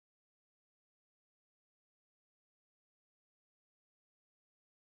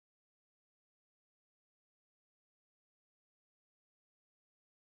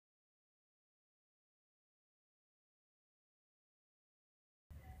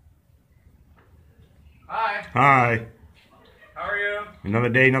Hi. Hi. How are you? Another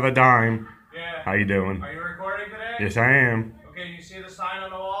day, another dime. Yeah. How you doing? Are you recording today? Yes, I am. Okay, you see the sign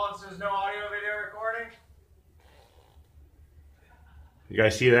on the wall that says no audio video recording? You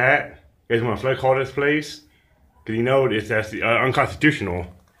guys see that? You guys want to flood call this place? Because you know that's unconstitutional.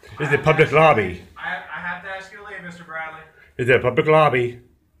 This is a public lobby. I have to ask you to leave, Mr. Bradley. This is a public lobby.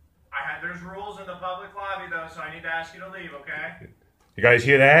 There's rules in the public lobby, though, so I need to ask you to leave, okay? You guys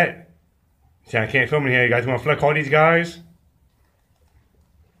hear that? See, I can't film in here. You guys want to flood call these guys?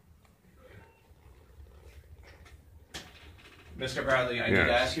 Mr. Bradley, I need Yes.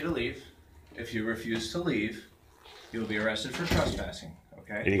 to ask you to leave. If you refuse to leave, you'll be arrested for trespassing,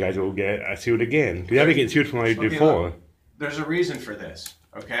 okay? And you guys will get sued again. You never get sued from what you did before. There's a reason for this,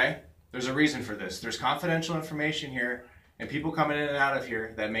 okay? There's a reason for this. There's confidential information here, and people coming in and out of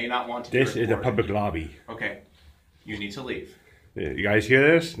here that may not want to be This is a recorded. public lobby. Okay, you need to leave. You guys hear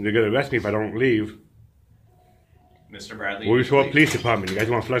this? They're going to arrest me if I don't leave. Mr. Bradley, We'll you just call need to police department. You guys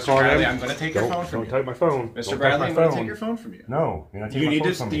want to flood Mr. call Bradley, them? I'm going to take your phone from Don't you. take my phone. Mr. Don't touch Bradley, my I'm going to phone. take your phone from you. No, you're not taking You my need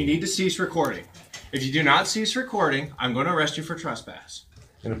phone to from me. you need to cease recording. If you do not cease recording, I'm going to arrest you for trespass.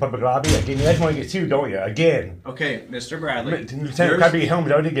 In the public lobby? Again, you guys want to get sued, don't you? Again. Okay, Mr. Bradley. Lieutenant Crabby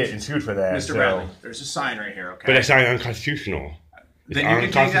Helms already getting sued for that. Mr. so. Bradley, there's a sign right here, okay? But that's not unconstitutional. It's then you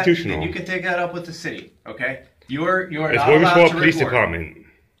unconstitutional. then you can take that up with the city, okay? You are It's not Williamsport allowed to Police record. Department.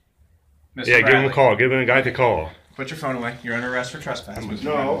 Mr. Yeah, give Bradley, him a call. Give him a guy to call. Put your phone away. You're under arrest for trespass. Mr.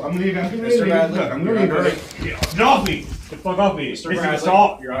 No, I'm leaving. I'm Mr. Bradley, Look, I'm you're leaving. under- Get off me. Get the fuck off me. This is Bradley,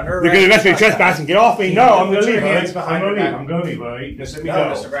 assault. you're under You're going to arrest arrest me for for trespassing. Get off me. No, I'm going Put to your leave. hands Buddy. behind I'm your going to leave. back. I'm going to leave, buddy. Just let me No,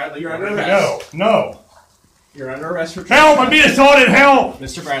 go. Mr. Bradley, you're under Let me arrest. go. No. You're under arrest for Help! trespassing. I'm being assaulted. Help!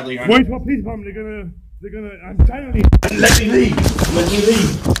 Mr. Bradley, you're under Williamsport Police Department. They're gonna. I'm trying to leave. Let me leave. Let me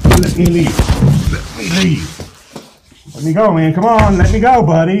leave. Let me leave. Let me leave. Let me go, man. Come on. Let me go,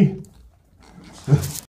 buddy.